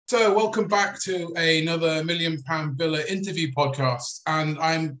So welcome back to another £1 Million Biller interview podcast. And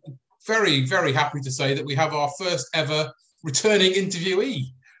I'm very, very happy to say that we have our first ever returning interviewee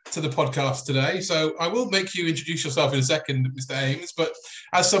to the podcast today. So I will make you introduce yourself in a second, Mr. Ames. But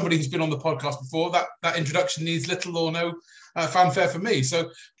as somebody who's been on the podcast before, that introduction needs little or no fanfare for me.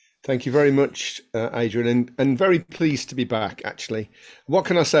 So thank you very much, Adrian, and very pleased to be back, actually. What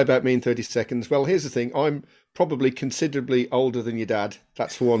can I say about me in 30 seconds? Well, here's the thing. I'm probably considerably older than your dad.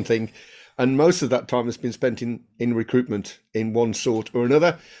 That's for one thing. And most of that time has been spent in recruitment in one sort or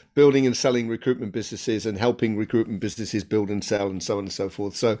another, building and selling recruitment businesses and helping recruitment businesses build and sell and so on and so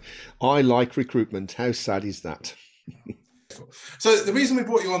forth. So I like recruitment. How sad is that? So the reason we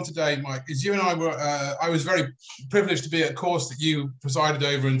brought you on today, Mike, is you and I were, I was very privileged to be at a course that you presided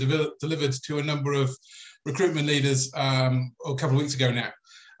over and delivered to a number of recruitment leaders a couple of weeks ago now.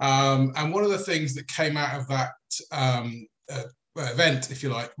 And one of the things that came out of that event, if you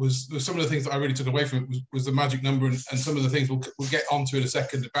like, was some of the things that I really took away from it was the magic number and some of the things we'll get onto in a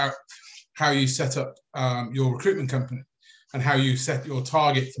second about how you set up your recruitment company and how you set your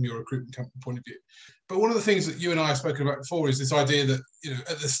target from your recruitment company point of view. But one of the things that you and I have spoken about before is this idea that, you know,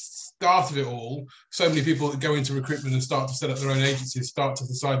 at the start of it all, so many people that go into recruitment and start to set up their own agencies start to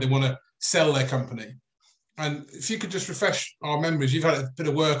decide they want to sell their company. And if you could just refresh our memories, you've had a bit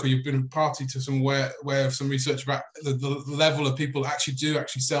of work or you've been party to somewhere where some research about the level of people actually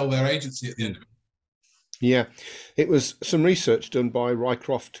sell their agency at the end of it. Yeah, it was some research done by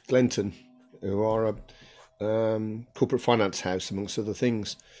Rycroft Glenton, who are a corporate finance house, amongst other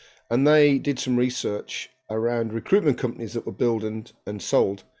things. And they did some research around recruitment companies that were built and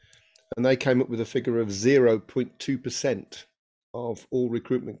sold. And they came up with a figure of 0.2% of all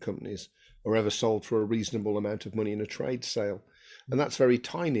recruitment companies are ever sold for a reasonable amount of money in a trade sale. And that's very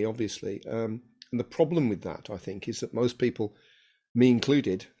tiny, obviously. And the problem with that, I think, is that most people, me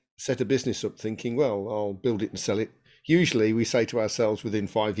included, set a business up thinking, well, I'll build it and sell it. Usually we say to ourselves within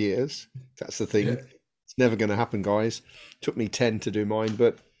 5 years. That's the thing. Yeah. It's never going to happen, guys. It took me 10 to do mine.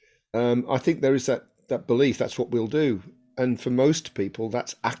 But I think there is that belief that's what we'll do. And for most people,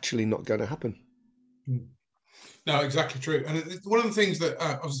 that's actually not going to happen. No, exactly true. And one of the things that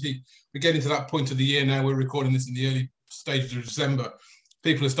obviously we get into that point of the year now, we're recording this in the early stages of December.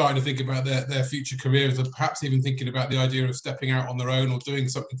 People are starting to think about their future careers and perhaps even thinking about the idea of stepping out on their own or doing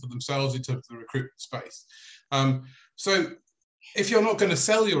something for themselves in terms of the recruitment space. So if you're not going to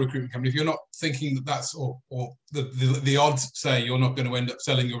sell your recruitment company, if you're not thinking that that's, or the odds say you're not going to end up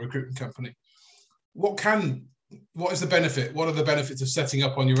selling your recruitment company, what is the benefit? What are the benefits of setting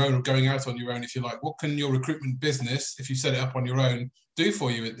up on your own or going out on your own, if you like? What can your recruitment business, if you set it up on your own, do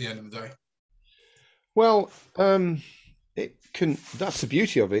for you at the end of the day? Well, it can. That's the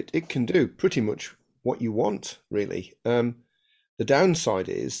beauty of it. It can do pretty much what you want, really. The downside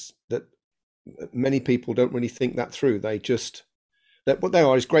is that many people don't really think that through. What they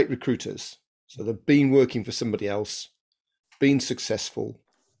are is great recruiters. So they've been working for somebody else, been successful,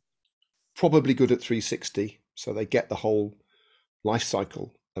 probably good at 360. So they get the whole life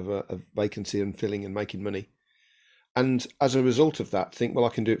cycle of a vacancy and filling and making money. And as a result of that, think, well, I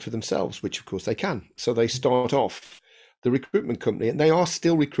can do it for themselves, which of course they can. So they start off the recruitment company and they are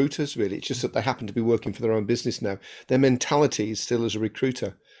still recruiters, really. It's just that they happen to be working for their own business now. Their mentality is still as a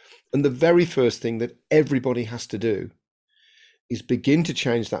recruiter. And the very first thing that everybody has to do is begin to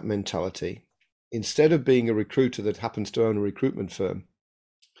change that mentality. Instead of being a recruiter that happens to own a recruitment firm,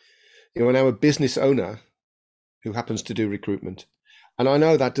 you are now a business owner who happens to do recruitment. And I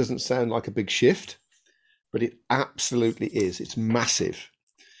know that doesn't sound like a big shift, but it absolutely is. It's massive.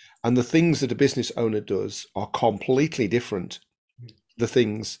 And the things that a business owner does are completely different to the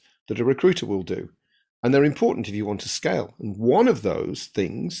things that a recruiter will do. And they're important if you want to scale. And one of those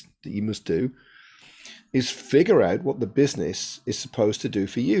things that you must do is figure out what the business is supposed to do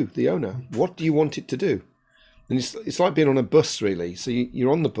for you, the owner. What do you want it to do? And it's like being on a bus, really. So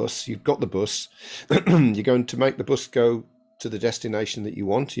you're on the bus, you've got the bus, you're going to make the bus go to the destination that you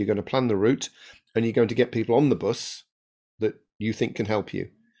want, you're going to plan the route, and you're going to get people on the bus that you think can help you.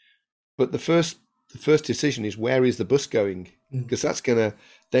 But the first decision is, where is the bus going? Because that's going to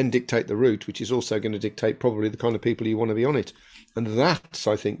then dictate the route, which is also going to dictate probably the kind of people you want to be on it. And that's,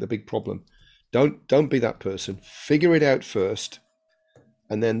 I think, the big problem. Don't be that person. Figure it out first,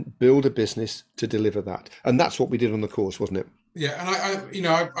 and then build a business to deliver that. And that's what we did on the course, wasn't it? Yeah, and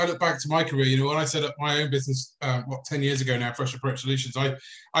I look back to my career, when I set up my own business, 10 years ago now, Fresh Approach Solutions,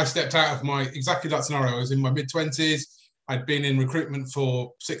 I stepped out of exactly that scenario. I was in my mid-20s. I'd been in recruitment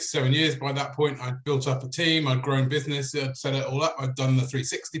for 6 or 7 years by that point. I'd built up a team, I'd grown business, I'd set it all up, I'd done the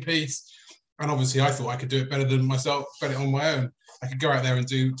 360 piece. And obviously I thought I could do it better than myself, better on my own. I could go out there and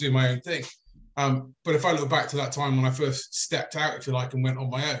do my own thing. But if I look back to that time when I first stepped out, if you like, and went on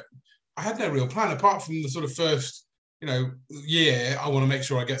my own, I had no real plan apart from the sort of first, year. I want to make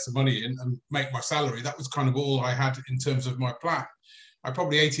sure I get some money in and make my salary. That was kind of all I had in terms of my plan. I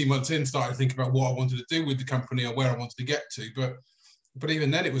probably 18 months in started thinking about what I wanted to do with the company or where I wanted to get to. But even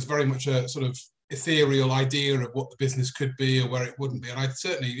then, it was very much a sort of ethereal idea of what the business could be or where it wouldn't be. And I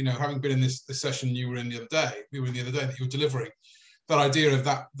certainly, having been in this session you were in the other day, that you were delivering, that idea of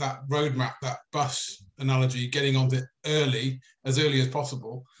that roadmap, that bus analogy, getting on it as early as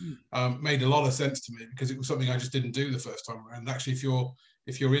possible, made a lot of sense to me, because it was something I just didn't do the first time around. And actually,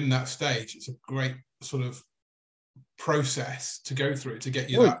 if you're in that stage, it's a great sort of process to go through to get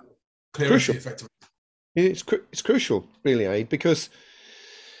you that clarity effectively. It's crucial, really, Aid, because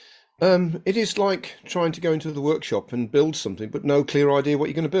it is like trying to go into the workshop and build something, but no clear idea what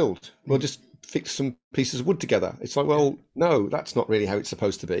you're going to build. Well, just fix some pieces of wood together. It's like, well, no, that's not really how it's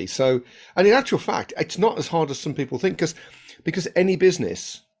supposed to be. So, and in actual fact, it's not as hard as some people think, because any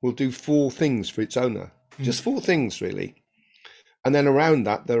business will do 4 things for its owner, just 4 things really. And then around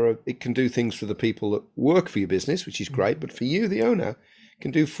that, it can do things for the people that work for your business, which is great. But for you, the owner,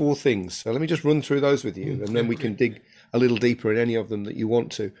 can do 4 things. So let me just run through those with you, and then we can dig a little deeper in any of them that you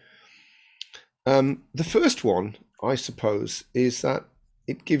want to. The first one, I suppose, is that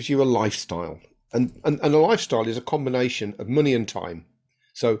it gives you a lifestyle. And a lifestyle is a combination of money and time.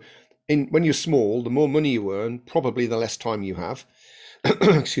 So when you're small, the more money you earn, probably the less time you have.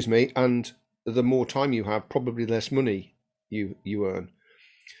 Excuse me. And the more time you have, probably less money you earn.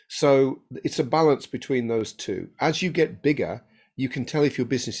 So it's a balance between those two. As you get bigger, you can tell if your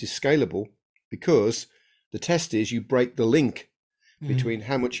business is scalable, because the test is you break the link between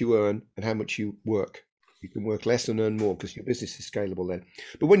how much you earn and how much you work. You can work less and earn more because your business is scalable then.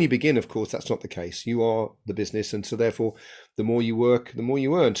 But when you begin, of course, that's not the case. You are the business, and so therefore, the more you work, the more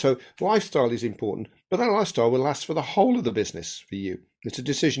you earn. So lifestyle is important, but that lifestyle will last for the whole of the business for you. It's a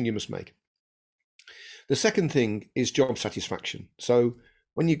decision you must make. The second thing is job satisfaction. So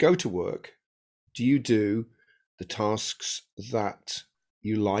when you go to work, do you do the tasks that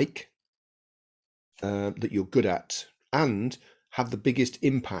you like, that you're good at, and have the biggest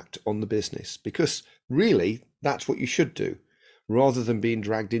impact on the business? Because really, that's what you should do, rather than being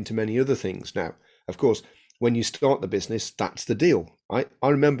dragged into many other things. Now, of course, when you start the business, that's the deal. I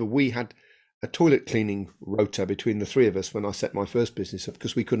remember we had a toilet cleaning rota between the 3 of us when I set my first business up,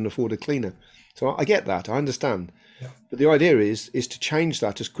 because we couldn't afford a cleaner. So I get that, I understand. Yeah. But the idea is to change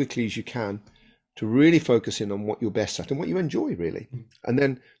that as quickly as you can, to really focus in on what you're best at and what you enjoy, really. And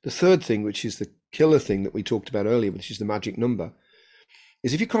then the third thing, which is the killer thing that we talked about earlier, which is the magic number,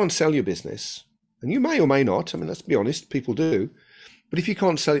 is if you can't sell your business, and you may or may not, I mean, let's be honest, people do, but if you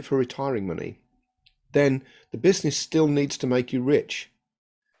can't sell it for retiring money, then the business still needs to make you rich.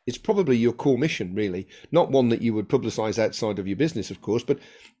 It's probably your core mission, really, not one that you would publicize outside of your business, of course, but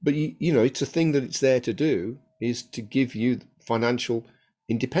it's a thing that it's there to do, is to give you financial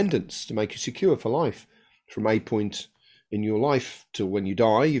independence, to make you secure for life. From a point in your life till when you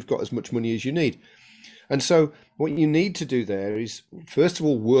die, you've got as much money as you need. And so what you need to do there is, first of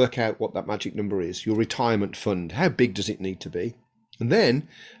all, work out what that magic number is, your retirement fund. How big does it need to be? And then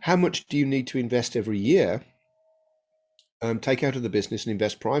how much do you need to invest every year, take out of the business and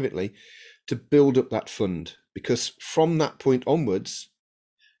invest privately, to build up that fund? Because from that point onwards,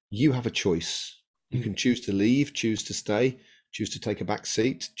 you have a choice. You can choose to leave, choose to stay, choose to take a back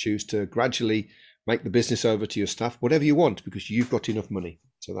seat, choose to gradually make the business over to your staff, whatever you want, because you've got enough money.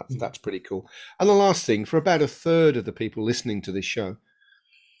 So that's pretty cool. And the last thing, for about a third of the people listening to this show,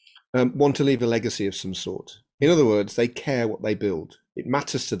 want to leave a legacy of some sort. In other words, they care what they build. It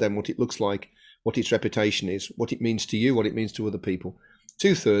matters to them what it looks like, what its reputation is, what it means to you, what it means to other people.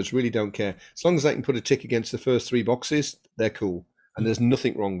 2/3 really don't care. As long as they can put a tick against the first 3 boxes, they're cool. And there's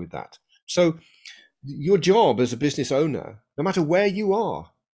nothing wrong with that. So your job as a business owner, no matter where you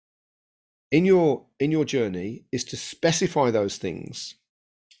are in your journey, is to specify those things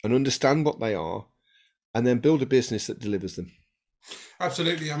and understand what they are, and then build a business that delivers them.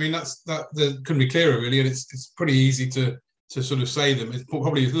 Absolutely. I mean, that couldn't be clearer, really, and it's pretty easy to sort of say them. It's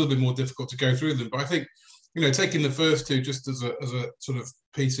probably a little bit more difficult to go through them, but I think, taking the first 2 just as a sort of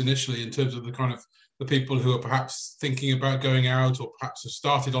piece initially, in terms of the kind of the people who are perhaps thinking about going out, or perhaps have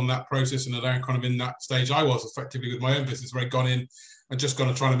started on that process and are now kind of in that stage I was effectively with my own business, where I'd gone in and just gone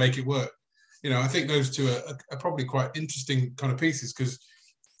to try to make it work. I think those 2 are probably quite interesting kind of pieces, because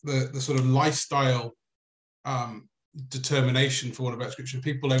the sort of lifestyle determination, for want of a better description,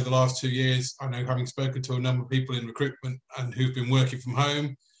 people over the last 2 years, I know, having spoken to a number of people in recruitment and who've been working from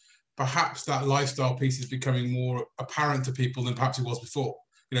home, perhaps that lifestyle piece is becoming more apparent to people than perhaps it was before.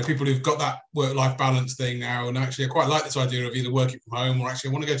 You know, people who've got that work-life balance thing now, and actually I quite like this idea of either working from home or actually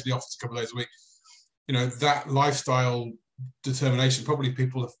I want to go to the office a couple of days a week. You know, that lifestyle determination, probably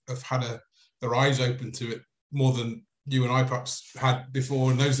people have had their eyes open to it more than you and I perhaps had before.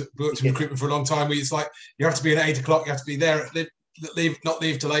 And those that worked in recruitment for a long time, where it's like, you have to be at 8 o'clock, you have to be there, not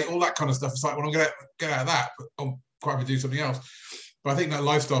leave till 8, all that kind of stuff. It's like, well, I'm going to get out of that, but I'm quite happy to do something else. But I think that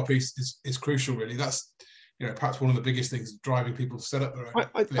lifestyle piece is crucial, really. That's, you know, perhaps one of the biggest things driving people to set up their own.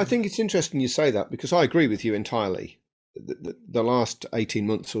 I think it's interesting you say that, because I agree with you entirely. The last 18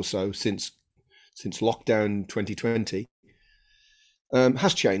 months or so since lockdown 2020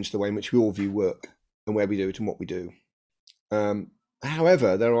 has changed the way in which we all view work and where we do it and what we do.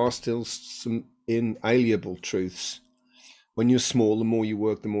 However, there are still some inalienable truths. When you're small, the more you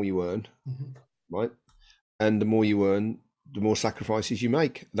work, the more you earn, right? And the more you earn, the more sacrifices you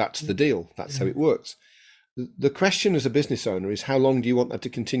make. That's the deal. That's how it works. The question as a business owner is, how long do you want that to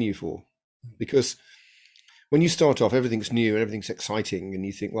continue for? Because when you start off, everything's new and everything's exciting, and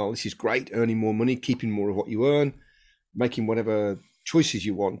you think, well, this is great, earning more money, keeping more of what you earn, making whatever choices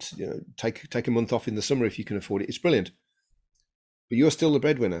you want. You know, take a month off in the summer if you can afford it. It's brilliant. But you're still the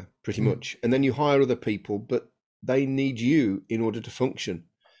breadwinner, pretty much. And then you hire other people, but they need you in order to function.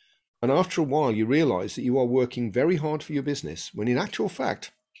 And after a while, you realize that you are working very hard for your business, when in actual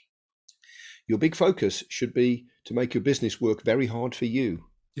fact, your big focus should be to make your business work very hard for you.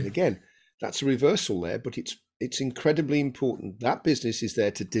 And again, that's a reversal there, but it's incredibly important. That business is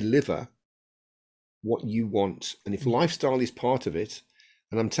there to deliver what you want. And if lifestyle is part of it,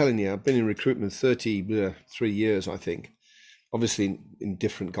 and I'm telling you, I've been in recruitment 33 years, I think, obviously in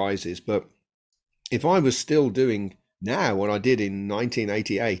different guises. But if I was still doing now what I did in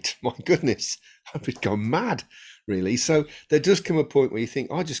 1988, my goodness, I'd be gone mad, really. So there does come a point where you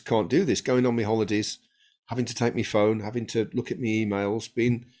think, I just can't do this, going on my holidays, having to take my phone, having to look at my emails,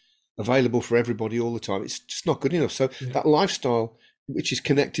 being available for everybody all the time. It's just not good enough. So that lifestyle, which is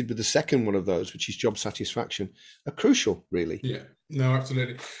connected with the second one of those, which is job satisfaction, are crucial, really. Yeah, no,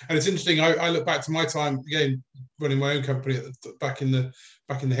 absolutely. And it's interesting. I look back to my time again running my own company back in the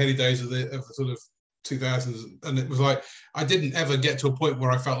heady days of the sort of 2000s, and it was like I didn't ever get to a point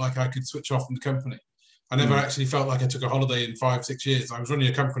where I felt like I could switch off from the company. I never actually felt like I took a holiday in 5-6 years. I was running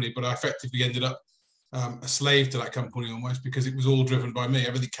a company, but I effectively ended up a slave to that company almost, because it was all driven by me.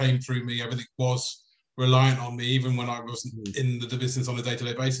 Everything came through me. Everything was reliant on me, even when I wasn't in the business on a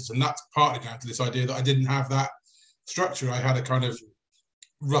day-to-day basis. And that's partly down to this idea that I didn't have that structure. I had a kind of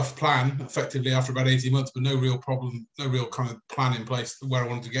rough plan effectively after about 18 months, but no real problem, no real kind of plan in place where I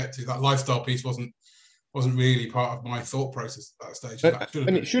wanted to get to. That lifestyle piece wasn't really part of my thought process at that stage.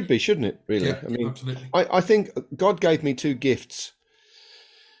 And it should be, shouldn't it, really? Yeah, I mean, absolutely. I think God gave me two gifts,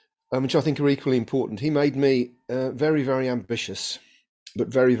 which I think are equally important. He made me very, very ambitious, but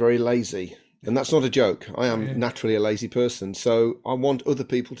very, very lazy. And that's not a joke. I am naturally a lazy person. So I want other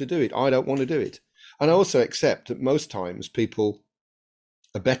people to do it. I don't want to do it. And I also accept that most times people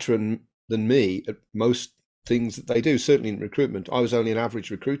are better than me at most things that they do. Certainly in recruitment, I was only an average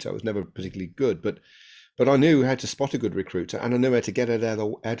recruiter. I was never particularly good, but I knew how to spot a good recruiter, and I knew how to get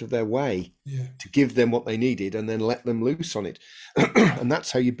out of their way to give them what they needed and then let them loose on it. And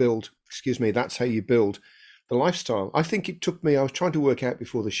that's how you build, that's how you build the lifestyle. I think it took me, I was trying to work out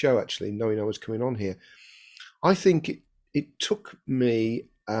before the show, actually, knowing I was coming on here. I think it took me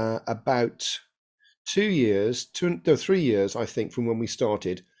about 3 years, I think, from when we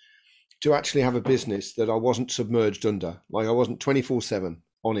started to actually have a business that I wasn't submerged under. Like I wasn't 24/7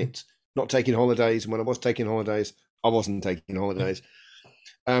 on it, not taking holidays. And when I was taking holidays, I wasn't taking holidays.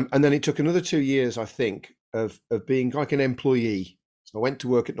 And then it took another 2 years, I think, of being like an employee. So I went to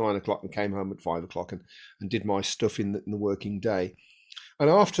work at 9 o'clock and came home at 5 o'clock and did my stuff in the working day. And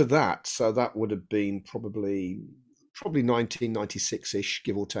after that, so that would have been probably 1996-ish,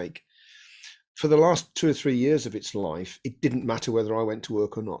 give or take. For the last 2 or 3 years of its life, it didn't matter whether I went to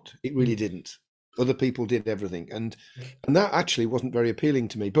work or not. It really didn't. Other people did everything, and that actually wasn't very appealing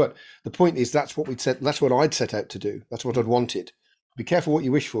to me. But the point is, that's what I'd set out to do. That's what I'd wanted. Be careful what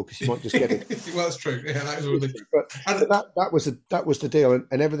you wish for, because you might just get it. Well, that's true. Yeah, that was really. But that was the deal,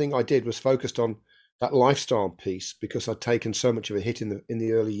 and everything I did was focused on that lifestyle piece, because I'd taken so much of a hit in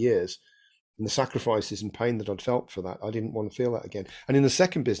the early years, and the sacrifices and pain that I'd felt for that. I didn't want to feel that again. And in the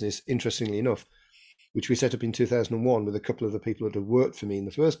second business, interestingly enough, which we set up in 2001 with a couple of the people that had worked for me in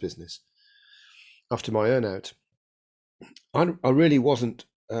the first business, after my earnout, I really wasn't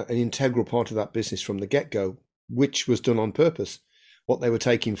an integral part of that business from the get-go, which was done on purpose. What they were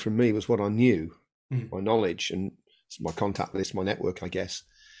taking from me was what I knew, my knowledge and my contact list, my network, I guess.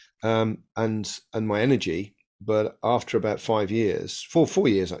 and my energy. But after about 5 years, 4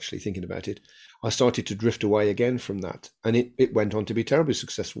 years actually, thinking about it, I started to drift away again from that. And it went on to be terribly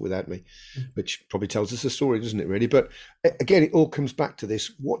successful without me, which probably tells us a story, doesn't it, really? But again, it all comes back to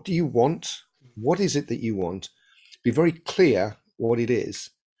this. What do you want? What is it that you want? Be very clear what it is,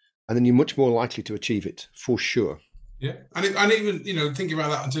 and then you're much more likely to achieve it, for sure. Yeah, and even thinking about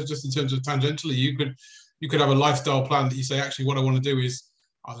that, just in terms of tangentially, you could have a lifestyle plan that you say, actually, what I want to do is,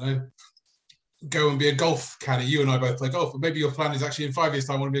 I don't know, go and be a golf caddy. You and I both play golf, but maybe your plan is actually in 5 years'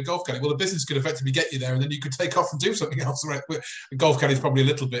 time, I want to be a golf caddy. Well, the business could effectively get you there, and then you could take off and do something else. Right? A golf caddy is probably a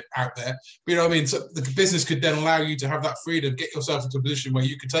little bit out there, but you know what I mean. So the business could then allow you to have that freedom, get yourself into a position where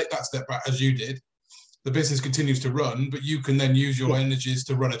you could take that step back, as you did. The business continues to run, but you can then use your energies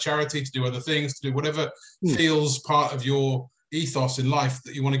to run a charity, to do other things, to do whatever feels part of your ethos in life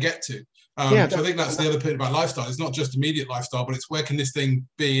that you want to get to. So I think that's the other point about lifestyle. It's not just immediate lifestyle, but it's where can this thing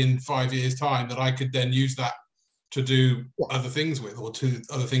be in 5 years' time that I could then use that to do other things with, or to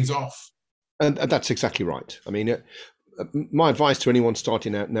other things off. And that's exactly right. I mean, my advice to anyone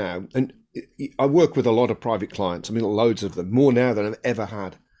starting out now, and I work with a lot of private clients, I mean, loads of them, more now than I've ever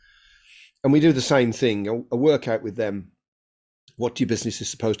had. And we do the same thing. I work out with them what your business is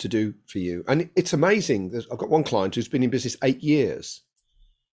supposed to do for you. And it's amazing. I've got one client who's been in business 8 years,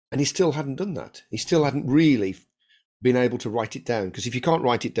 and he still hadn't done that. He still hadn't really been able to write it down, because if you can't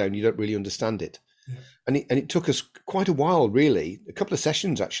write it down, you don't really understand it. Yeah. And it took us quite a while, really, a couple of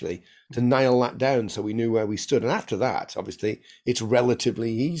sessions actually, to nail that down so we knew where we stood. And after that, obviously, it's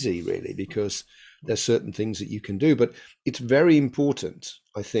relatively easy, really, because there's certain things that you can do. But it's very important,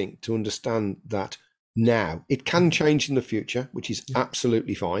 I think, to understand that now. It can change in the future, which is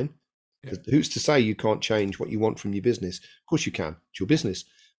absolutely fine. Yeah. Who's to say you can't change what you want from your business? Of course you can. It's your business.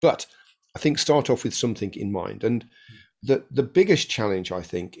 But I think start off with something in mind. And the biggest challenge, I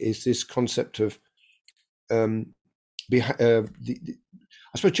think, is this concept of I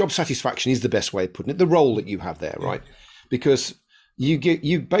suppose job satisfaction is the best way of putting it, the role that you have there, right? Because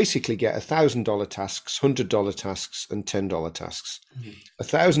you basically get $1,000 tasks, $100 tasks, and $10 tasks.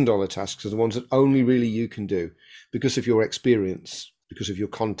 $1,000 tasks are the ones that only really you can do because of your experience, because of your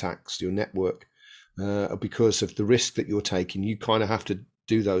contacts, your network, because of the risk that you're taking. You kind of have to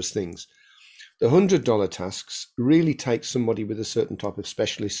do those things. The $100 tasks really take somebody with a certain type of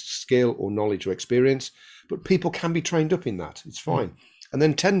specialist skill or knowledge or experience, but people can be trained up in that. It's fine. And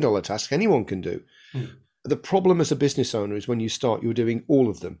then $10 tasks anyone can do. The problem as a business owner is when you start, you're doing all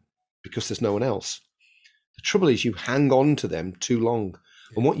of them because there's no one else. The trouble is you hang on to them too long.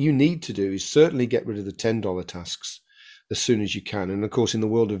 And what you need to do is certainly get rid of the $10 tasks as soon as you can. And of course, in the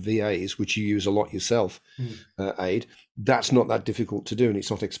world of VAs, which you use a lot yourself, Aid, that's not that difficult to do, and it's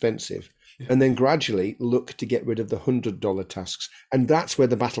not expensive. And then gradually look to get rid of the $100 tasks. And that's where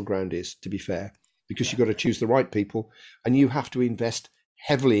the battleground is, to be fair, because you've got to choose the right people and you have to invest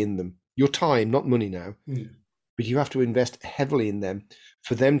heavily in them. Your time, not money now, but you have to invest heavily in them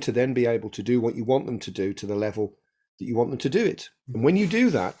for them to then be able to do what you want them to do to the level that you want them to do it. And when you do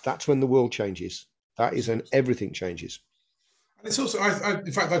that, that's when the world changes. That is when everything changes. And it's also,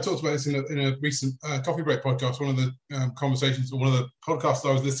 in fact, I talked about this in a recent Coffee Break podcast. One of the conversations, or one of the podcasts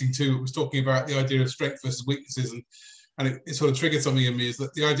I was listening to, was talking about the idea of strength versus weaknesses, and it sort of triggered something in me. Is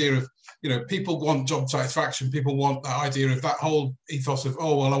that the idea of, people want job satisfaction, people want that idea of that whole ethos of,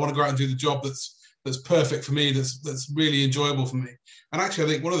 oh well, I want to go out and do the job that's perfect for me, that's really enjoyable for me. And actually, I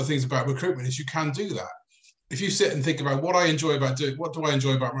think one of the things about recruitment is you can do that. If you sit and think about what I enjoy about doing, what do I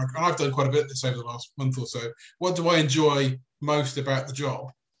enjoy about my, and I've done quite a bit of this over the last month or so. What do I enjoy most about the job?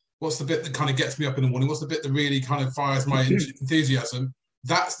 What's the bit that kind of gets me up in the morning? What's the bit that really kind of fires my enthusiasm?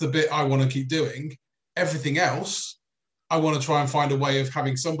 That's the bit I want to keep doing. Everything else, I want to try and find a way of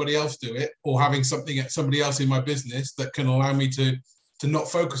having somebody else do it, or having somebody else in my business that can allow me to not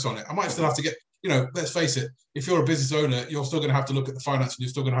focus on it. I might still have to get, let's face it, if you're a business owner, you're still going to have to look at the finance, and you're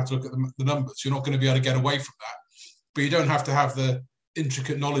still going to have to look at the numbers. You're not going to be able to get away from that, but you don't have to have the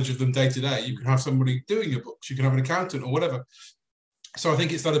intricate knowledge of them day to day. You can have somebody doing your books, you can have an accountant or whatever. So I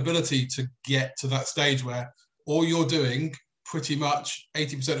think it's that ability to get to that stage where all you're doing, pretty much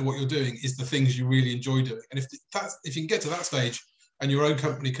 80% of what you're doing, is the things you really enjoy doing. And if you can get to that stage and your own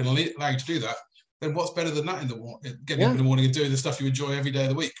company can allow you to do that, then what's better than that getting up in the morning and doing the stuff you enjoy every day of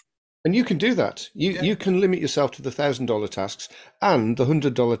the week? And you can do that. You can limit yourself to the $1,000 tasks and the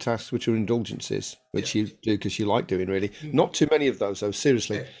 $100 tasks, which are indulgences, which you do because you like doing, really. Not too many of those, though,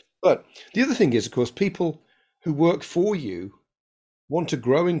 seriously. Yeah. But the other thing is, of course, people who work for you want to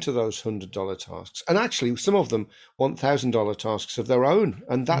grow into those $100 tasks. And actually, some of them want $1,000 tasks of their own,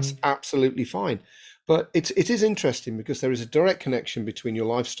 and that's absolutely fine. But it is interesting because there is a direct connection between your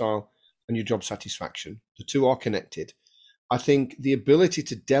lifestyle and your job satisfaction. The two are connected. I think the ability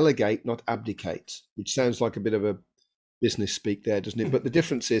to delegate, not abdicate, which sounds like a bit of a business speak there, doesn't it? But the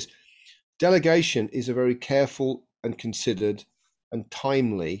difference is delegation is a very careful and considered and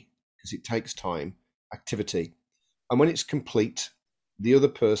timely, because it takes time, activity. And when it's complete, the other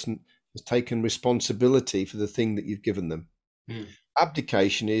person has taken responsibility for the thing that you've given them.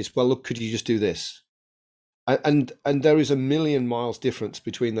 Abdication is, well, look, could you just do this? And there is a million miles difference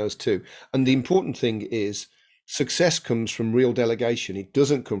between those two. And the important thing is success comes from real delegation. It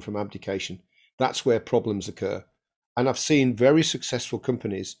doesn't come from abdication. That's where problems occur. And I've seen very successful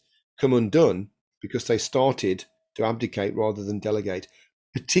companies come undone because they started to abdicate rather than delegate,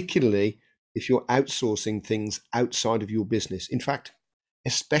 particularly if you're outsourcing things outside of your business. In fact,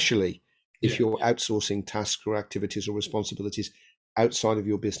 especially if you're outsourcing tasks or activities or responsibilities outside of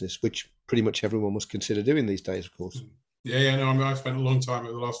your business, which pretty much everyone must consider doing these days, of course. No, I mean, I've spent a long time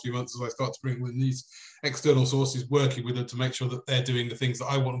over the last few months as I start to bring in these external sources, working with them to make sure that they're doing the things that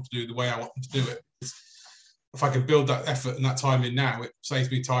I want them to do the way I want them to do it. If I can build that effort and that time in now, it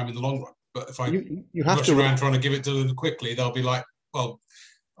saves me time in the long run. But if I you have rush to around trying to give it to them quickly, they'll be like, well,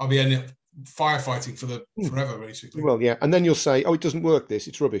 I'll be ending up firefighting forever, basically. Well, yeah. And then you'll say, oh, it doesn't work, this,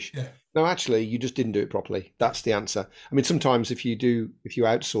 it's rubbish. Yeah. No, actually, you just didn't do it properly. That's the answer. I mean, sometimes if you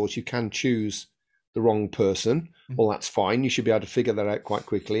outsource, you can choose the wrong person. Well, that's fine. You should be able to figure that out quite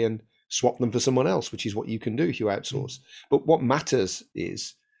quickly and swap them for someone else, which is what you can do if you outsource. But what matters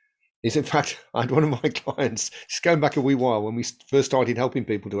is in fact, I had one of my clients, just going back a wee while when we first started helping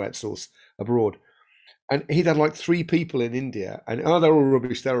people to outsource abroad. And he'd had like 3 people in India, and they're all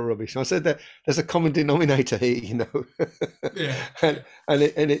rubbish. They're all rubbish. And I said that there's a common denominator here, you know. and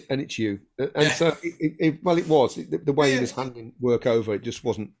it's you. And so it was the way he was handing work over. It just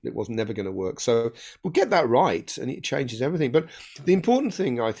wasn't. It was never going to work. So we'll get that right, and it changes everything. But the important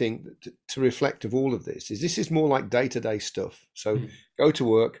thing, I think, to reflect of all of this is more like day-to-day stuff. So go to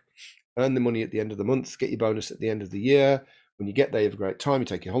work, earn the money at the end of the month, get your bonus at the end of the year. When you get there, you have a great time. You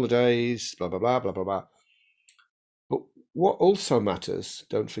take your holidays. Blah blah blah blah blah blah. But what also matters,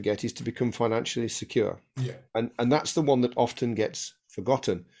 don't forget, is to become financially secure. Yeah. And that's the one that often gets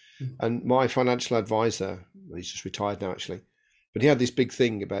forgotten. And my financial advisor, he's just retired now actually, but he had this big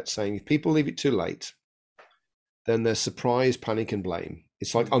thing about saying if people leave it too late, then there's surprise, panic and blame.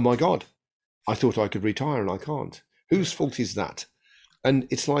 It's like, oh my God, I thought I could retire and I can't. Whose fault is that? And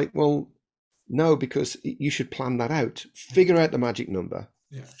it's like, well, no, because you should plan that out. Figure out the magic number.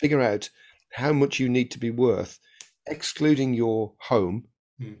 Figure out how much you need to be worth, excluding your home,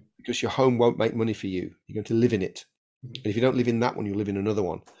 because your home won't make money for you. You're going to live in it. And if you don't live in that one, you'll live in another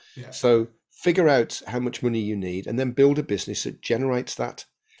one. So figure out how much money you need and then build a business that generates that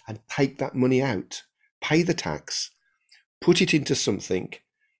and take that money out, pay the tax, put it into something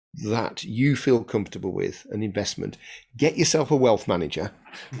that you feel comfortable with, an investment. Get yourself a wealth manager.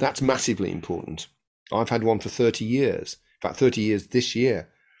 That's massively important. I've had one for 30 years. In fact, 30 years this year.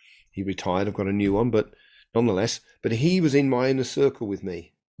 He retired. I've got a new one, but nonetheless, but he was in my inner circle with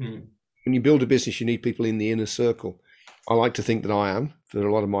me. When you build a business, you need people in the inner circle. I like to think that I am for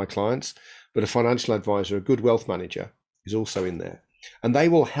a lot of my clients, but a financial advisor, a good wealth manager is also in there. And they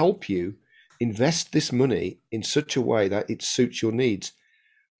will help you invest this money in such a way that it suits your needs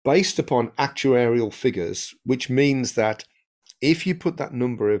based upon actuarial figures, which means that if you put that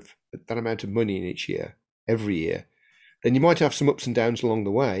amount of money in each year, every year, then you might have some ups and downs along the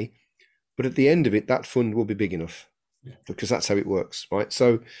way, but at the end of it, that fund will be big enough because that's how it works, right?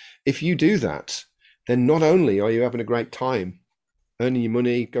 So if you do that, then not only are you having a great time earning your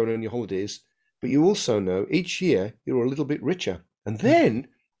money, going on your holidays, but you also know each year you're a little bit richer. And then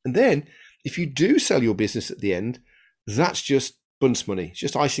if you do sell your business at the end, that's just bunce money. It's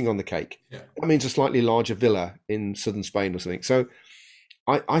just icing on the cake. That means a slightly larger villa in southern Spain or something. So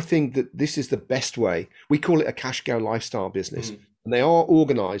I think that this is the best way. We call it a cash cow lifestyle business. And they are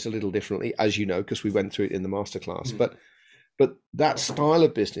organized a little differently, as you know, because we went through it in the masterclass. But that style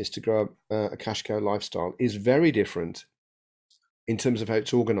of business to grow a cash cow lifestyle is very different in terms of how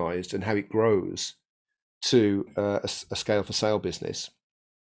it's organized and how it grows to a scale for sale business.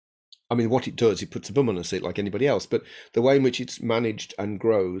 I mean, what it does, it puts a bum on a seat like anybody else, but the way in which it's managed and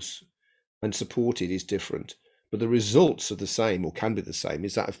grows and supported is different. But the results are the same, or can be the same,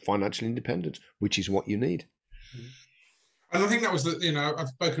 is that of financial independence, which is what you need. And I think that was I've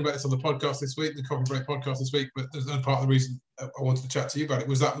spoken about this on the podcast this week, the Coffee Break podcast this week, but there's another part of the reason I wanted to chat to you about it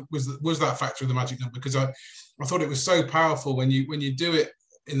was that factor of the magic number, because I thought it was so powerful when you do it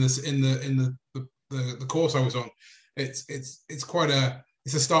in the course I was on. It's quite a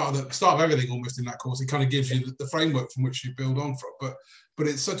it's the start of everything almost in that course. It kind of gives you the framework from which you build on from. But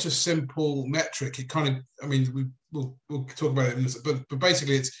it's such a simple metric. It kind of, I mean, we'll talk about it in a minute, but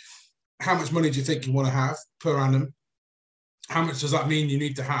basically it's how much money do you think you want to have per annum? How much does that mean you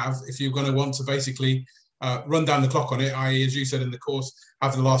need to have if you're going to want to basically run down the clock on it, i.e., as you said in the course,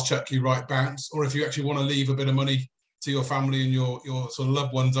 have the last check you write bounce, or if you actually want to leave a bit of money to your family and your sort of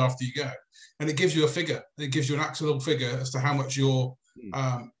loved ones after you go. And it gives you a figure. It gives you an actual figure as to how much your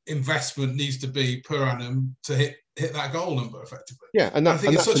investment needs to be per annum to hit that goal number effectively. Yeah, and I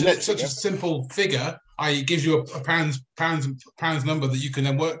think it's such a simple figure, i.e., it gives you a pounds number that you can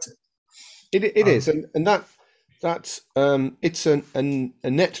then work to. It is, and that's it's a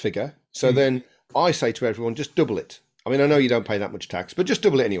net figure. So then I say to everyone, just double it. I mean, I know you don't pay that much tax, but just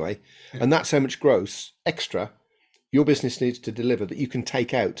double it anyway. Yeah. And that's how much gross extra your business needs to deliver that you can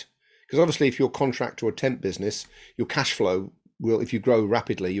take out. Because obviously, if you're a contract or a temp business, your cash flow will, if you grow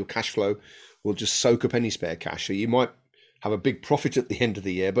rapidly, your cash flow will just soak up any spare cash. So you might have a big profit at the end of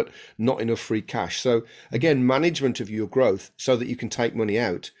the year, but not enough free cash. So again, management of your growth so that you can take money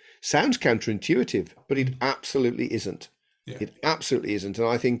out sounds counterintuitive, but it absolutely isn't. Yeah. It absolutely isn't. And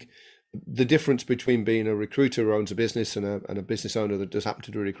I think the difference between being a recruiter who owns a business and a business owner that does happen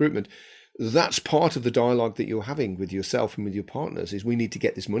to do recruitment, that's part of the dialogue that you're having with yourself and with your partners is we need to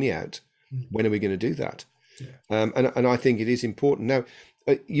get this money out. When are we going to do that? Yeah. And I think it is important. Now,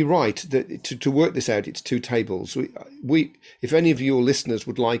 you're right that to work this out, it's two tables. We if any of your listeners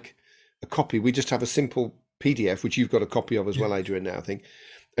would like a copy, we just have a simple PDF, which you've got a copy of as well, Adrian, now I think.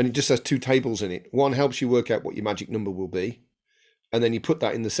 And it just has two tables in it. One helps you work out what your magic number will be. And then you put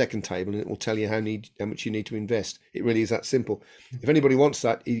that in the second table and it will tell you how much you need to invest. It really is that simple. If anybody wants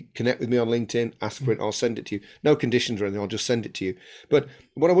that, you connect with me on LinkedIn, ask for it, I'll send it to you. No conditions or anything, I'll just send it to you. But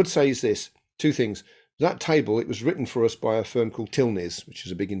what I would say is this, two things. That table, it was written for us by a firm called Tilneys, which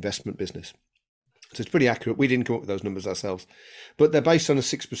is a big investment business. So it's pretty accurate. We didn't come up with those numbers ourselves. But they're based on a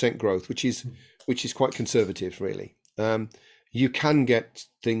 6% growth, which is quite conservative, really. You can get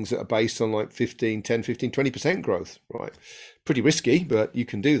things that are based on like 15, 10, 15, 20% growth, right? Pretty risky, but you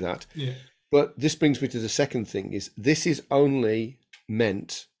can do that. Yeah. But this brings me to the second thing is this is only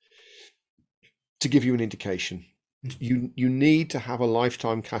meant to give you an indication. You need to have a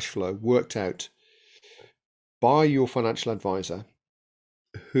lifetime cash flow worked out by your financial advisor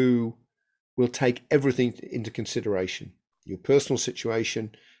who will take everything into consideration. Your personal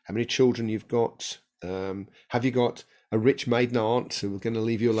situation, how many children you've got, have you got a rich maiden aunt who are going to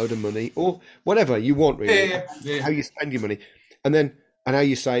leave you a load of money, or whatever you want, really. How you spend your money, and how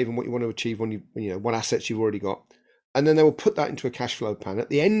you save and what you want to achieve when you what assets you've already got, and then they will put that into a cash flow plan. At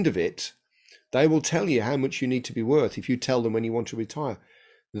the end of it, they will tell you how much you need to be worth if you tell them when you want to retire.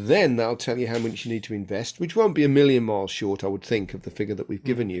 Then they'll tell you how much you need to invest, which won't be a million miles short, I would think, of the figure that we've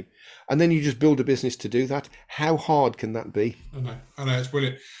given you. And then you just build a business to do that. How hard can that be? I know, it's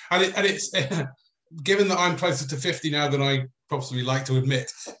brilliant. And it's given that I'm closer to 50 now than I possibly like to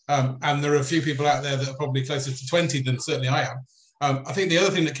admit, and there are a few people out there that are probably closer to 20 than certainly I am. I think the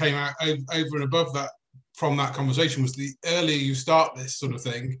other thing that came out over and above that from that conversation was the earlier you start this sort of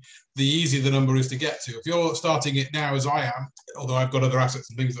thing, the easier the number is to get to. If you're starting it now as I am, although I've got other assets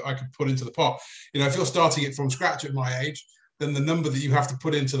and things that I could put into the pot, if you're starting it from scratch at my age, then the number that you have to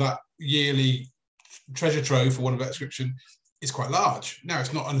put into that yearly treasure trove, for want of a description, is quite large. Now,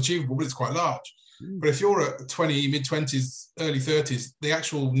 it's not unachievable, but it's quite large. But if you're at 20, mid-20s, early 30s, the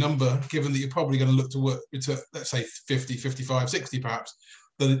actual number, given that you're probably going to look to work to, let's say, 50, 55, 60 perhaps,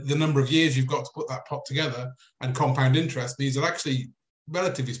 the number of years you've got to put that pot together and compound interest means that actually,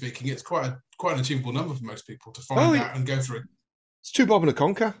 relatively speaking, it's quite an achievable number for most people to find out and go through. It's 2 bob and a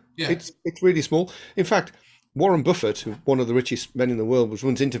conker. Yeah. It's really small. In fact, Warren Buffett, one of the richest men in the world, was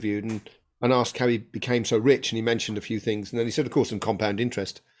once interviewed and asked how he became so rich, and he mentioned a few things. And then he said, of course, in compound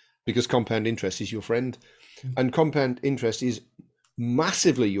interest, because compound interest is your friend. And compound interest is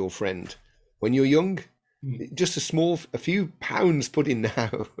massively your friend when you're young. Just a few pounds put in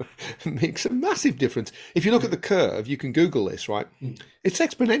now makes a massive difference. If you look at the curve, you can Google this, right? It's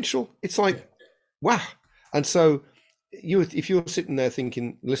exponential. It's like, wow. And so if you're sitting there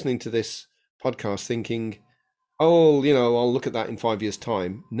thinking, listening to this podcast thinking, oh, I'll look at that in 5 years'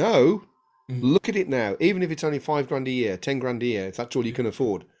 time. No, look at it now. Even if it's only $5,000 a year, 10 grand a year, if that's all you can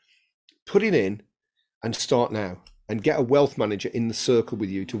afford, put it in and start now and get a wealth manager in the circle with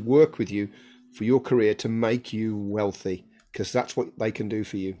you to work with you for your career to make you wealthy, because that's what they can do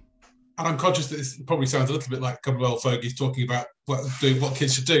for you. And I'm conscious that this probably sounds a little bit like a couple of old fogies talking about what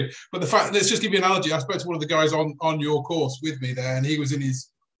kids should do. But the fact, let's just give you an analogy. I spoke to one of the guys on your course with me there, and he was in his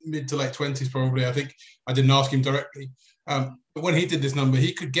mid to late 20s probably. I think I didn't ask him directly. But when he did this number,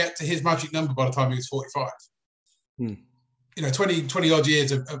 he could get to his magic number by the time he was 45. 20 odd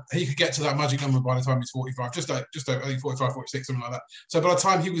years he could get to that magic number by the time he's 45, just over, I think 45, 46, something like that. So by the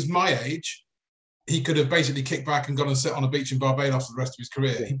time he was my age, he could have basically kicked back and gone and sit on a beach in Barbados for the rest of his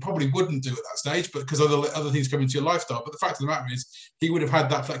career. Yeah. He probably wouldn't do at that stage, but because other things come into your lifestyle. But the fact of the matter is, he would have had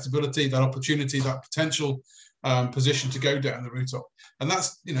that flexibility, that opportunity, that potential position to go down the route of. And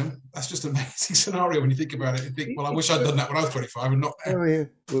that's just an amazing scenario when you think about it. You think, well, I wish I'd done that when I was 25 and not now. Oh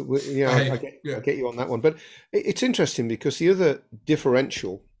yeah, I get you on that one. But it's interesting because the other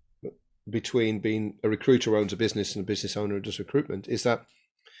differential between being a recruiter who owns a business and a business owner who does recruitment is that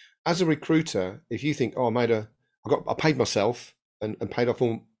as a recruiter, if you think, oh, I paid myself and paid off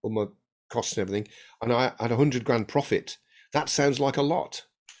all my costs and everything, and I had 100 grand profit, that sounds like a lot.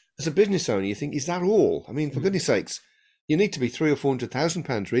 As a business owner, you think, is that all? I mean, for goodness sakes, you need to be £300,000 or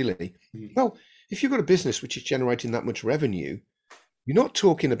 £400,000 really. Well, if you've got a business which is generating that much revenue, you're not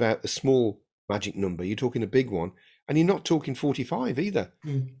talking about a small magic number. You're talking a big one, and you're not talking 45 either.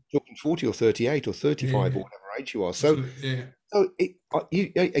 You're talking 40 or 38 or 35 or whatever age you are. So,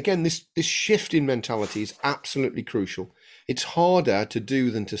 again, this shift in mentality is absolutely crucial. It's harder to do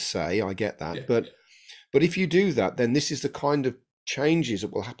than to say. I get that, but if you do that, then this is the kind of changes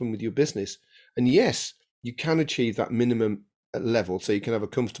that will happen with your business. And yes, you can achieve that minimum level, so you can have a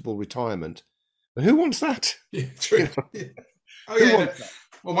comfortable retirement. But who wants that? Yeah, true.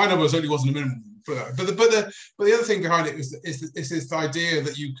 Well, my number certainly wasn't a minimum for that. But the other thing behind it is this idea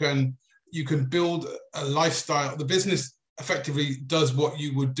that you can build a lifestyle. The business effectively does what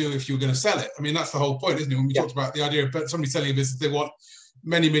you would do if you were going to sell it. I mean, that's the whole point, isn't it? When we talked about the idea of somebody selling a business, they want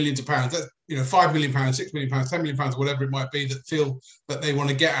many millions of pounds. That's, £5 million, £6 million, £10 million, whatever it might be, that feel that they want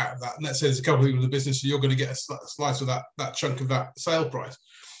to get out of that. And let's say there's a couple of people in the business, so you're going to get a slice of that chunk of that sale price.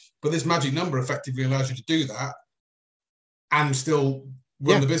 But this magic number effectively allows you to do that and still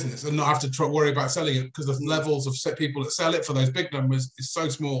run the business and not have to worry about selling it, because the levels of people that sell it for those big numbers is so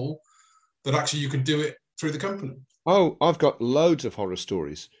small that actually you can do it through the company. Oh, I've got loads of horror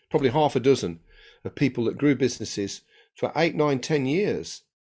stories, probably half a dozen, of people that grew businesses for 8, 9, 10 years,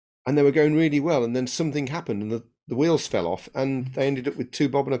 and they were going really well, and then something happened and the wheels fell off and they ended up with 2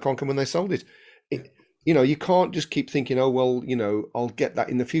 bob and a conker when they sold it. You can't just keep thinking, oh, well, I'll get that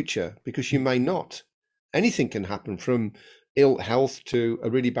in the future, because you may not. Anything can happen, from ill health to a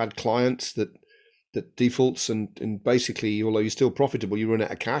really bad client that defaults and basically, although you're still profitable, you run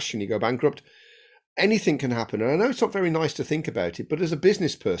out of cash and you go bankrupt. Anything can happen. And I know it's not very nice to think about it, but as a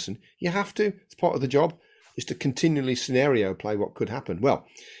business person, you have to. It's part of the job, is to continually scenario play what could happen. Well,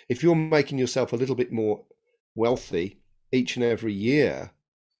 if you're making yourself a little bit more wealthy each and every year,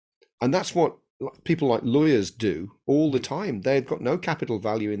 and that's what people like lawyers do all the time. They've got no capital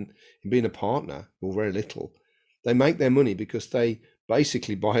value in being a partner, or very little. They make their money because they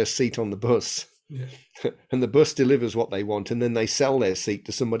basically buy a seat on the bus, and the bus delivers what they want, and then they sell their seat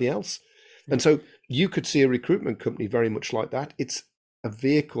to somebody else. And so you could see a recruitment company very much like that. It's a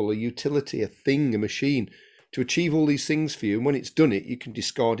vehicle, a utility, a thing, a machine to achieve all these things for you. And when it's done it, you can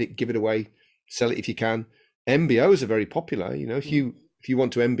discard it, give it away, sell it if you can. MBOs are very popular. If you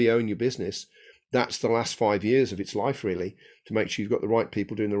want to MBO in your business, that's the last 5 years of its life, really, to make sure you've got the right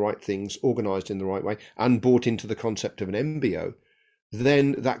people doing the right things, organized in the right way, and bought into the concept of an MBO.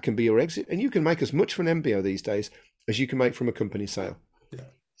 Then that can be your exit. And you can make as much from an MBO these days as you can make from a company sale. Yeah.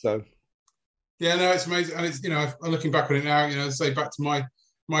 So. Yeah, no, it's amazing. And it's, looking back on it now, say back to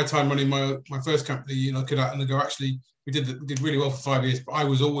my time running my first company, look at that and go, actually, we did really well for 5 years, but I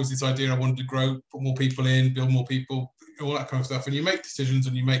was always this idea I wanted to grow, put more people in, build more people, all that kind of stuff. And you make decisions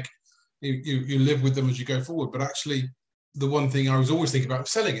and you live with them as you go forward. But actually, the one thing I was always thinking about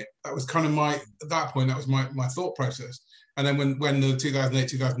was selling it. That was kind of at that point, that was my thought process. And then when the 2008,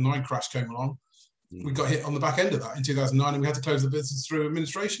 2009 crash came along, we got hit on the back end of that in 2009, and we had to close the business through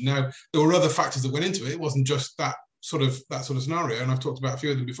administration. Now, there were other factors that went into it. It wasn't just that sort of scenario, and I've talked about a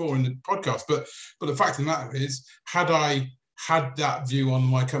few of them before in the podcast. But the fact of the matter is, had I had that view on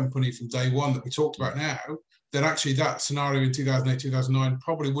my company from day one that we talked about now, then actually that scenario in 2008, 2009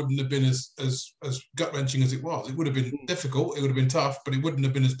 probably wouldn't have been as gut-wrenching as it was. It would have been difficult, it would have been tough, but it wouldn't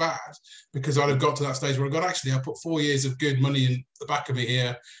have been as bad, because I'd have got to that stage where I got, actually, I put 4 years of good money in the back of me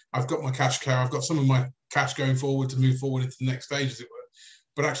here. I've got my cash cow. I've got some of my cash going forward to move forward into the next stage, as it were.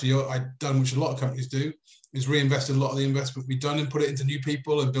 But actually, I'd done, which a lot of companies do, is reinvested a lot of the investment we've done and put it into new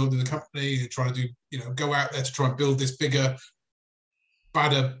people and building the company and trying to go out there to try and build this bigger,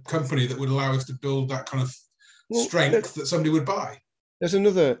 badder company that would allow us to build that kind of strength that somebody would buy. There's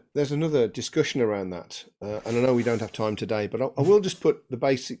another discussion around that, and I know we don't have time today, but I will just put the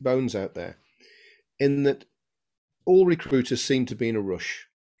basic bones out there, in that all recruiters seem to be in a rush.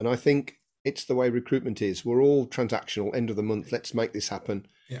 And I think it's the way recruitment is. We're all transactional, end of the month, let's make this happen.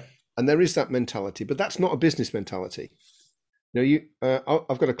 Yeah. And there is that mentality, but that's not a business mentality.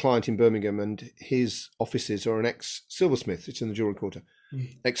 I've got a client in Birmingham, and his offices are an ex-silversmith. It's in the jewelry quarter,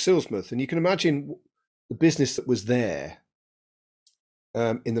 ex-silversmith. And you can imagine the business that was there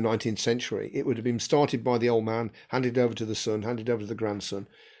in the 19th century. It would have been started by the old man, handed over to the son, handed over to the grandson.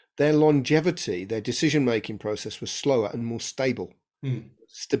 Their longevity, their decision-making process was slower and more stable.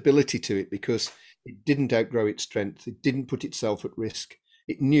 Stability to it, because it didn't outgrow its strength. It didn't put itself at risk.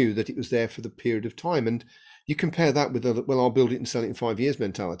 It knew that it was there for the period of time. And you compare that with I'll build it and sell it in 5 years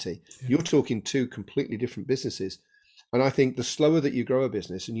mentality. Yeah. You're talking two completely different businesses. And I think the slower that you grow a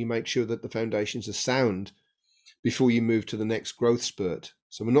business and you make sure that the foundations are sound before you move to the next growth spurt.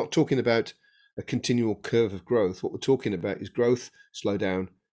 So we're not talking about a continual curve of growth. What we're talking about is growth, slow down,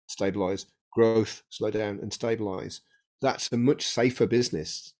 stabilize, growth, slow down and stabilize. That's a much safer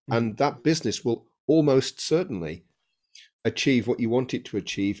business. And that business will almost certainly achieve what you want it to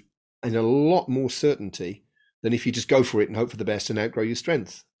achieve in a lot more certainty than if you just go for it and hope for the best and outgrow your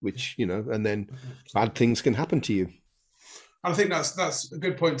strength, which, and then bad things can happen to you. I think that's a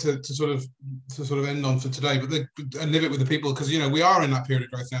good point to sort of end on for today, and live it with the people, because we are in that period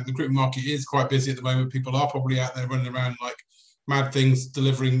of growth now. The recruitment market is quite busy at the moment. People are probably out there running around like mad things,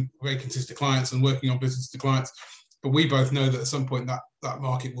 delivering vacancies to clients and working on business to clients. But we both know that at some point that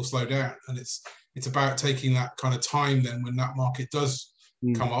market will slow down, and it's about taking that kind of time then when that market does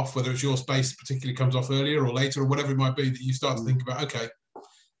come off, whether it's your space particularly comes off earlier or later or whatever it might be, that you start to think about, okay,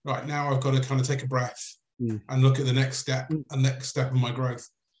 right, now I've got to kind of take a breath and look at the next step of my growth.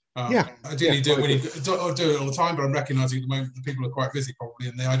 Ideally do it when you do it all the time, but I'm recognizing at the moment that people are quite busy probably,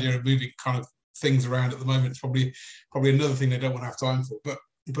 and the idea of moving kind of things around at the moment is probably another thing they don't want to have time for.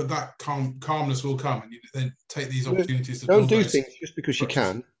 But that calmness will come, and you then take these opportunities to don't do things just because you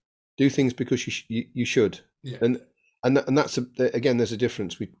can. Do things because you should. Yeah. And that's again, there's a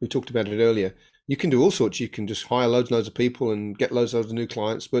difference. We talked about it earlier. You can do all sorts. You can just hire loads of people and get loads of new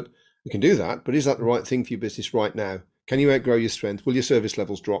clients, but you can do that. But is that the right thing for your business right now? Can you outgrow your strength? Will your service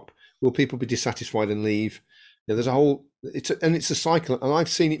levels drop? Will people be dissatisfied and leave? There's a whole. It's a cycle, and I've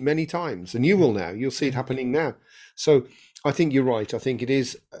seen it many times, and you will now. You'll see it happening now. So I think you're right. I think it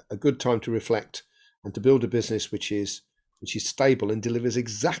is a good time to reflect and to build a business which is stable and delivers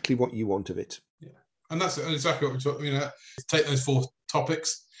exactly what you want of it. Yeah, and that's exactly what we're talking. Take those 4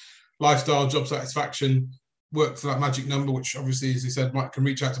 topics: lifestyle, job satisfaction, work for that magic number. Which obviously, as he said, Mike can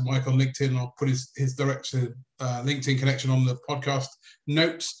reach out to Mike on LinkedIn. I'll put his direct LinkedIn connection on the podcast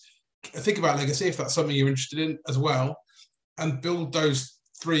notes. Think about legacy if that's something you're interested in as well, and build those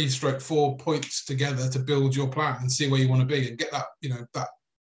 3-4 points together to build your plan and see where you want to be, and get that that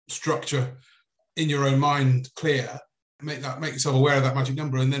structure in your own mind clear. Make yourself aware of that magic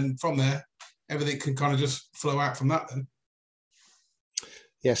number, and then from there everything can kind of just flow out from that then.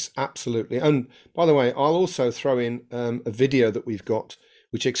 Yes, absolutely. And by the way, I'll also throw in a video that we've got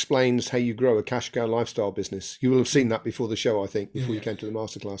which explains how you grow a cash cow lifestyle business. You will have seen that before the show, I think, before you came to the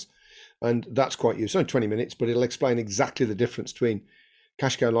masterclass, and that's quite useful. It's only 20 minutes, but it'll explain exactly the difference between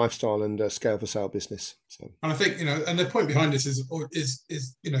cash cow lifestyle and scale for sale business. So, and I think and the point behind this is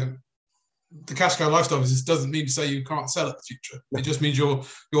the cash cow lifestyle business doesn't mean to say you can't sell it in the future. It just means you're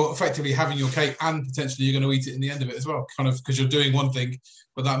effectively having your cake, and potentially you're going to eat it in the end of it as well, kind of, because you're doing one thing,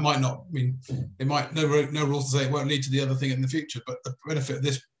 but that might not mean, it might, no rules to say it won't lead to the other thing in the future. But the benefit of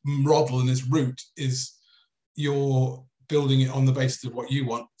this model and this route is you're building it on the basis of what you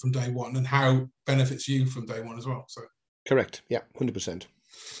want from day one and how it benefits you from day one as well. So correct. Yeah, 100%.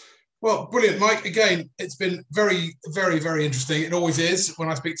 Well, brilliant, Mike. Again, it's been very, very, very interesting. It always is when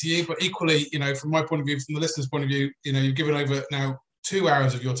I speak to you, but equally, from my point of view, from the listener's point of view, you've given over now 2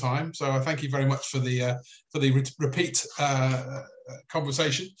 hours of your time. So I thank you very much for the repeat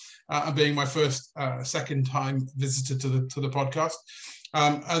conversation and being my first second time visitor to the podcast.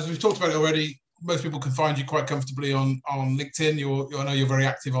 As we've talked about it already, most people can find you quite comfortably on LinkedIn. I know you're very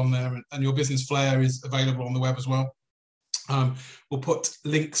active on there, and your business flair is available on the web as well. We'll put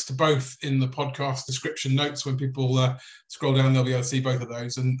links to both in the podcast description notes. When people scroll down, they'll be able to see both of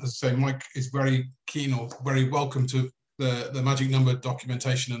those. And as I say, Mike is very keen, or very welcome to the magic number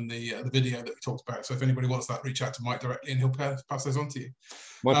documentation and the video that we talked about. So if anybody wants that, reach out to Mike directly and he'll pass those on to you.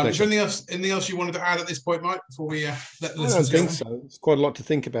 Is there anything else you wanted to add at this point, Mike, before we let the listeners go? I don't think so. It's quite a lot to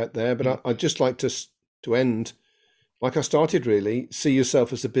think about there, but I'd just like to end like I started, really. See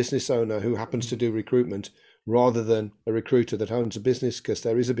yourself as a business owner who happens to do recruitment, rather than a recruiter that owns a business, because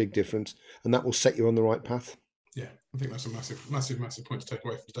there is a big difference, and that will set you on the right path. Yeah, I think that's a massive point to take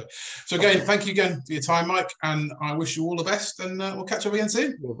away from today. So again, thank you again for your time, Mike, and I wish you all the best, and we'll catch up again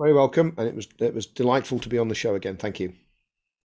soon. You're very welcome, and it was delightful to be on the show again. Thank you.